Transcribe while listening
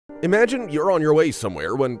Imagine you're on your way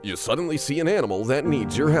somewhere when you suddenly see an animal that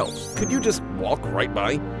needs your help. Could you just walk right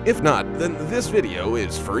by? If not, then this video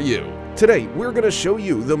is for you. Today, we're going to show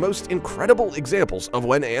you the most incredible examples of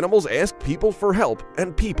when animals asked people for help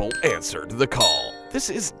and people answered the call. This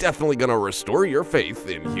is definitely going to restore your faith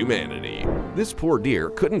in humanity. This poor deer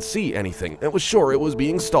couldn't see anything and was sure it was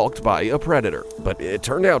being stalked by a predator, but it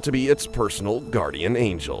turned out to be its personal guardian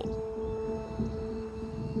angel.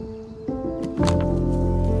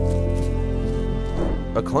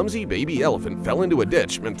 A clumsy baby elephant fell into a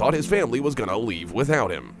ditch and thought his family was gonna leave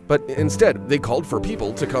without him. But instead, they called for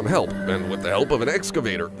people to come help, and with the help of an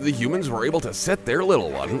excavator, the humans were able to set their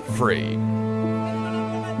little one free.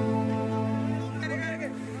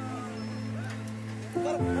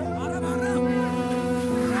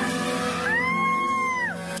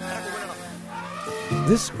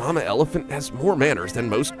 This mama elephant has more manners than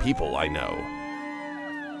most people I know.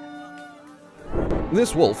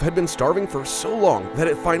 This wolf had been starving for so long that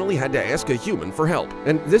it finally had to ask a human for help,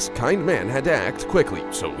 and this kind man had to act quickly,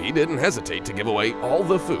 so he didn't hesitate to give away all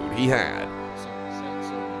the food he had.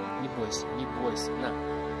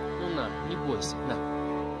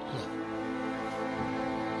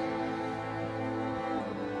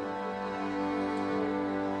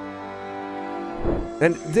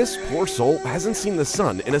 And this poor soul hasn't seen the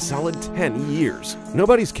sun in a solid 10 years.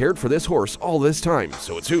 Nobody's cared for this horse all this time,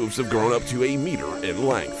 so its hooves have grown up to a meter in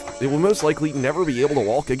length. It will most likely never be able to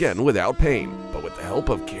walk again without pain, but with the help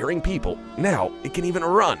of caring people, now it can even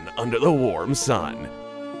run under the warm sun.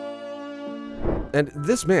 And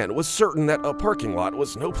this man was certain that a parking lot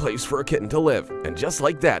was no place for a kitten to live, and just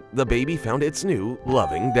like that, the baby found its new,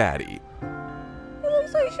 loving daddy. It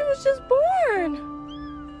looks like she was just born.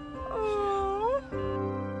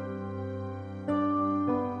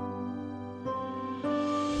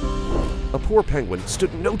 A poor penguin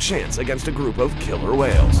stood no chance against a group of killer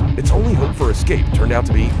whales. Its only hope for escape turned out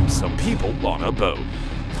to be some people on a boat.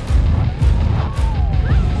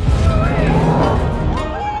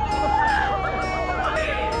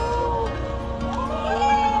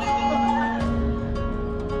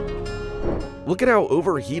 Look at how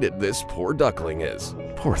overheated this poor duckling is.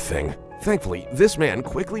 Poor thing. Thankfully, this man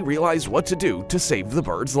quickly realized what to do to save the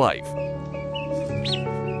bird's life.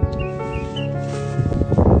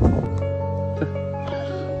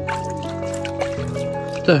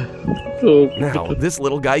 Now, this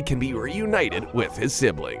little guy can be reunited with his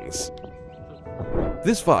siblings.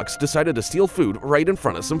 This fox decided to steal food right in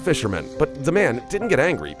front of some fishermen, but the man didn't get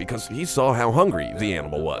angry because he saw how hungry the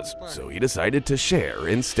animal was, so he decided to share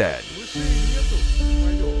instead.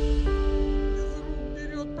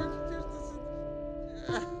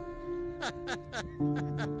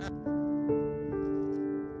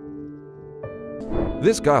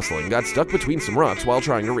 This gosling got stuck between some rocks while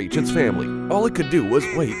trying to reach its family. All it could do was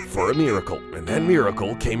wait for a miracle, and that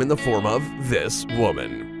miracle came in the form of this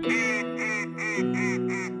woman.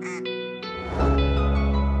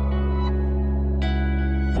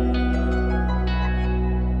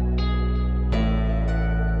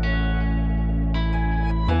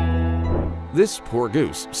 This poor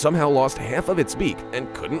goose somehow lost half of its beak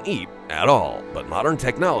and couldn't eat at all. But modern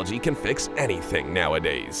technology can fix anything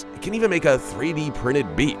nowadays. It can even make a 3D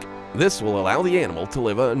printed beak. This will allow the animal to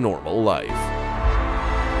live a normal life.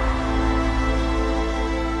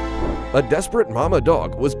 A desperate mama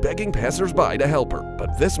dog was begging passersby to help her,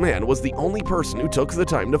 but this man was the only person who took the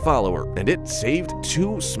time to follow her, and it saved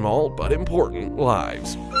 2 small but important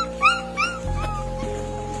lives.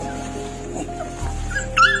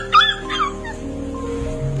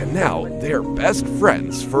 Now they're best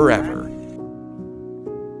friends forever.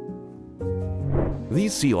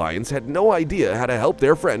 These sea lions had no idea how to help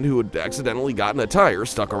their friend who had accidentally gotten a tire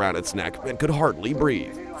stuck around its neck and could hardly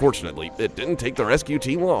breathe. Fortunately, it didn't take the rescue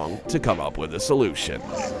team long to come up with a solution.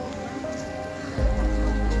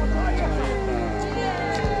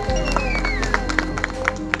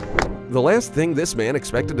 The last thing this man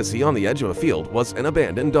expected to see on the edge of a field was an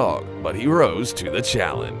abandoned dog, but he rose to the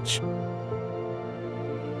challenge.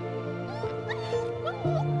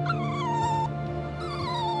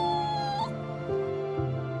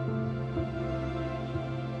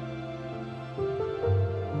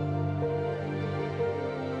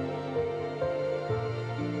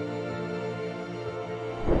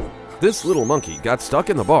 This little monkey got stuck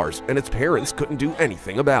in the bars, and its parents couldn't do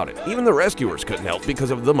anything about it. Even the rescuers couldn't help because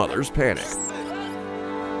of the mother's panic.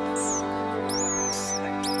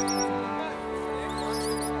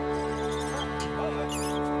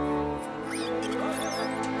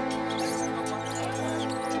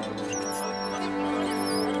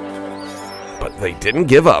 But they didn't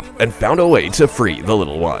give up and found a way to free the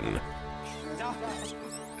little one.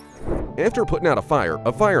 After putting out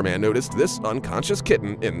a fireman noticed this unconscious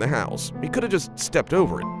kitten in the house. He could have just stepped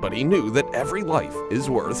over it, but he knew that every life is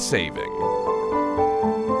worth saving.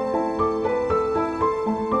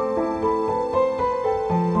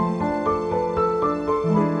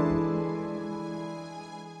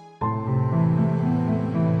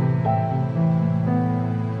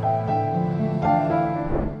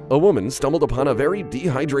 A woman stumbled upon a very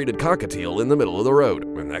dehydrated cockatiel in the middle of the road,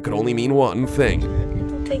 and that could only mean one thing.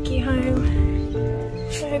 I'll take you home.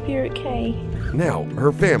 I hope you're okay. Now,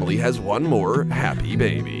 her family has one more happy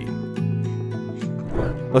baby.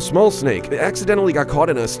 A small snake accidentally got caught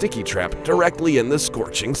in a sticky trap directly in the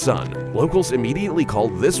scorching sun. Locals immediately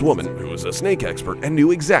called this woman, who was a snake expert and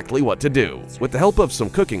knew exactly what to do. With the help of some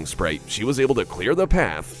cooking spray, she was able to clear the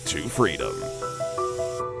path to freedom.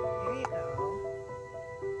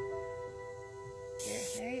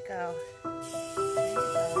 There you go.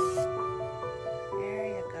 There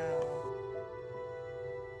you go.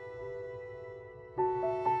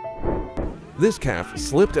 This calf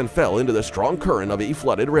slipped and fell into the strong current of a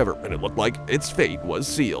flooded river, and it looked like its fate was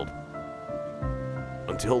sealed.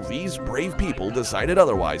 Until these brave people decided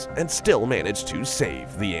otherwise and still managed to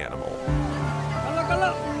save the animal.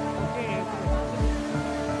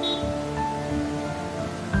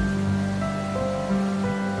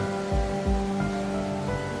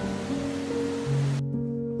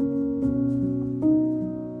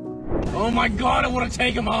 Oh my God, I want to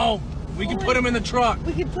take him home. We can put him in the truck.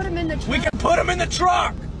 We can put him in the truck. We can put him in the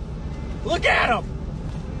truck. Look at him.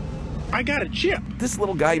 I got a chip. This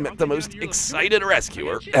little guy met the most excited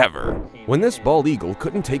rescuer ever. When this bald eagle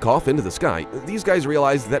couldn't take off into the sky, these guys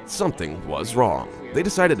realized that something was wrong. They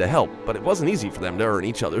decided to help, but it wasn't easy for them to earn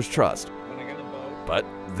each other's trust. But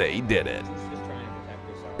they did it.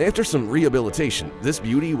 After some rehabilitation, this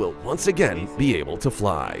beauty will once again be able to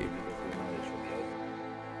fly.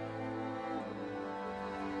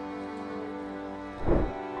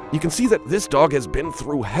 You can see that this dog has been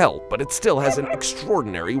through hell, but it still has an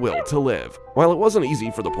extraordinary will to live. While it wasn't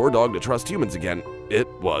easy for the poor dog to trust humans again, it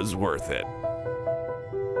was worth it.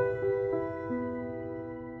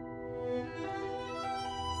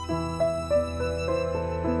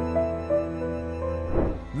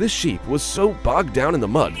 This sheep was so bogged down in the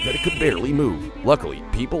mud that it could barely move. Luckily,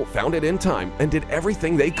 people found it in time and did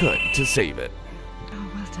everything they could to save it.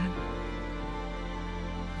 Oh, well done.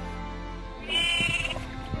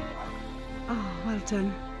 Oh, well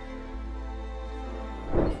done.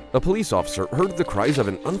 A police officer heard the cries of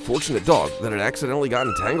an unfortunate dog that had accidentally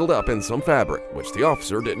gotten tangled up in some fabric, which the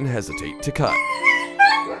officer didn't hesitate to cut.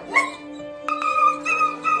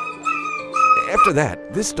 After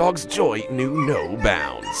that, this dog's joy knew no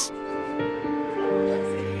bounds.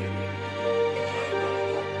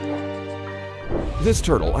 This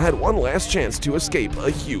turtle had one last chance to escape a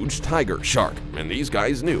huge tiger shark, and these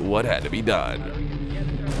guys knew what had to be done.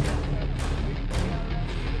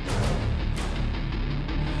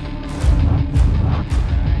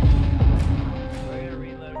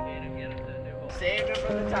 Saved him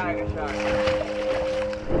from the tiger shark.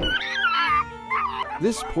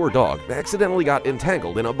 This poor dog accidentally got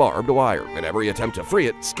entangled in a barbed wire, and every attempt to free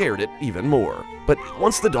it scared it even more. But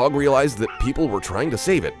once the dog realized that people were trying to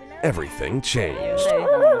save it, everything changed.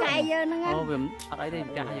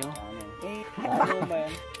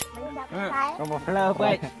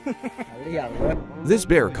 This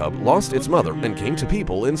bear cub lost its mother and came to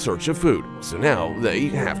people in search of food, so now they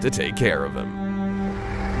have to take care of him.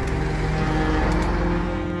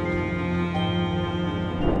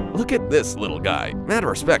 Look at this little guy. Mad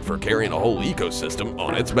respect for carrying a whole ecosystem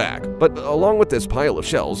on its back. But along with this pile of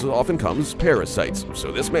shells often comes parasites,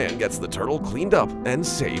 so this man gets the turtle cleaned up and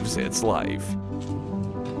saves its life.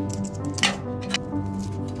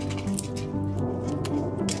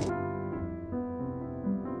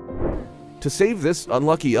 To save this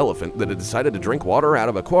unlucky elephant that had decided to drink water out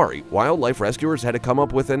of a quarry, wildlife rescuers had to come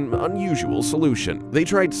up with an unusual solution. They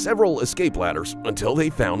tried several escape ladders until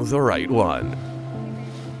they found the right one.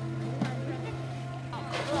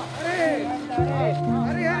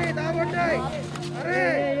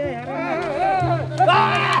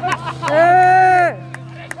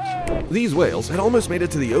 These whales had almost made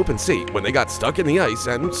it to the open sea when they got stuck in the ice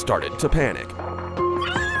and started to panic.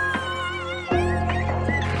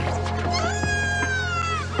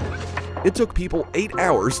 It took people 8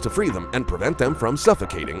 hours to free them and prevent them from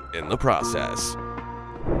suffocating in the process.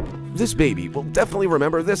 This baby will definitely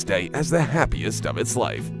remember this day as the happiest of its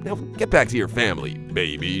life. Now get back to your family,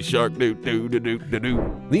 baby shark doo doo doo doo doo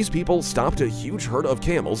doo. These people stopped a huge herd of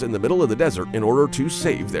camels in the middle of the desert in order to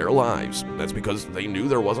save their lives. That's because they knew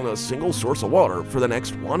there wasn't a single source of water for the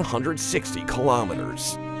next 160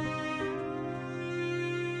 kilometers.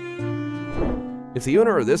 If the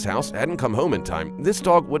owner of this house hadn't come home in time, this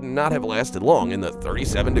dog would not have lasted long in the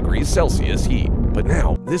 37 degrees Celsius heat. But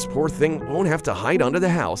now, this poor thing won't have to hide under the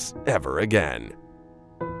house ever again.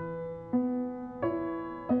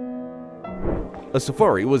 A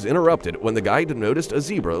safari was interrupted when the guide noticed a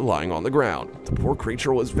zebra lying on the ground. The poor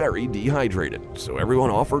creature was very dehydrated, so everyone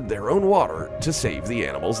offered their own water to save the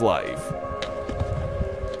animal's life.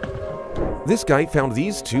 This guy found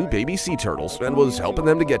these two baby sea turtles and was helping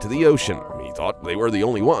them to get to the ocean. He thought they were the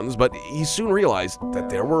only ones, but he soon realized that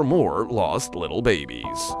there were more lost little babies.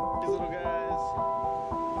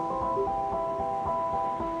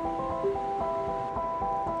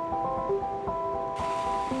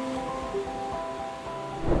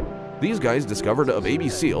 These guys discovered a baby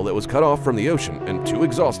seal that was cut off from the ocean and too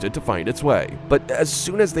exhausted to find its way. But as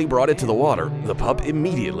soon as they brought it to the water, the pup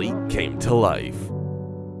immediately came to life.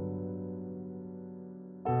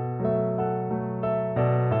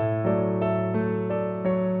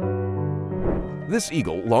 This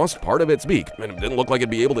eagle lost part of its beak and didn't look like it'd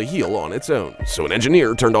be able to heal on its own, so an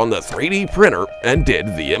engineer turned on the 3D printer and did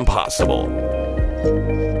the impossible.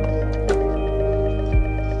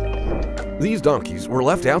 These donkeys were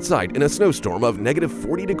left outside in a snowstorm of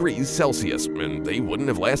 -40 degrees Celsius, and they wouldn't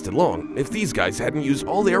have lasted long if these guys hadn't used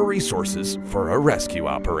all their resources for a rescue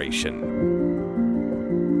operation.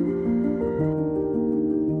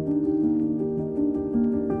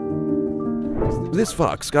 This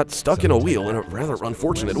fox got stuck in a wheel in a rather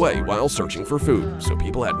unfortunate way while searching for food, so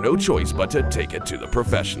people had no choice but to take it to the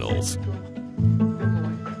professionals.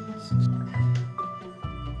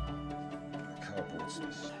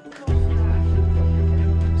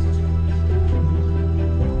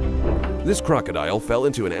 This crocodile fell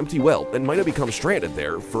into an empty well and might have become stranded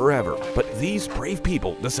there forever, but these brave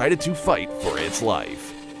people decided to fight for its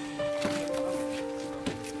life.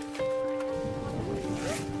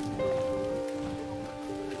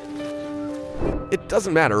 It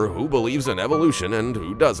doesn't matter who believes in evolution and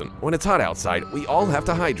who doesn't. When it's hot outside, we all have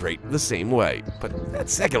to hydrate the same way, but that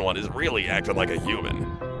second one is really acting like a human.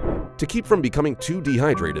 To keep from becoming too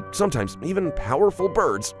dehydrated, sometimes even powerful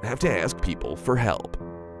birds have to ask people for help.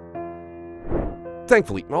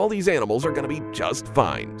 Thankfully, all these animals are going to be just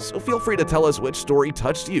fine, so feel free to tell us which story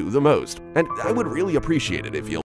touched you the most, and I would really appreciate it if you'll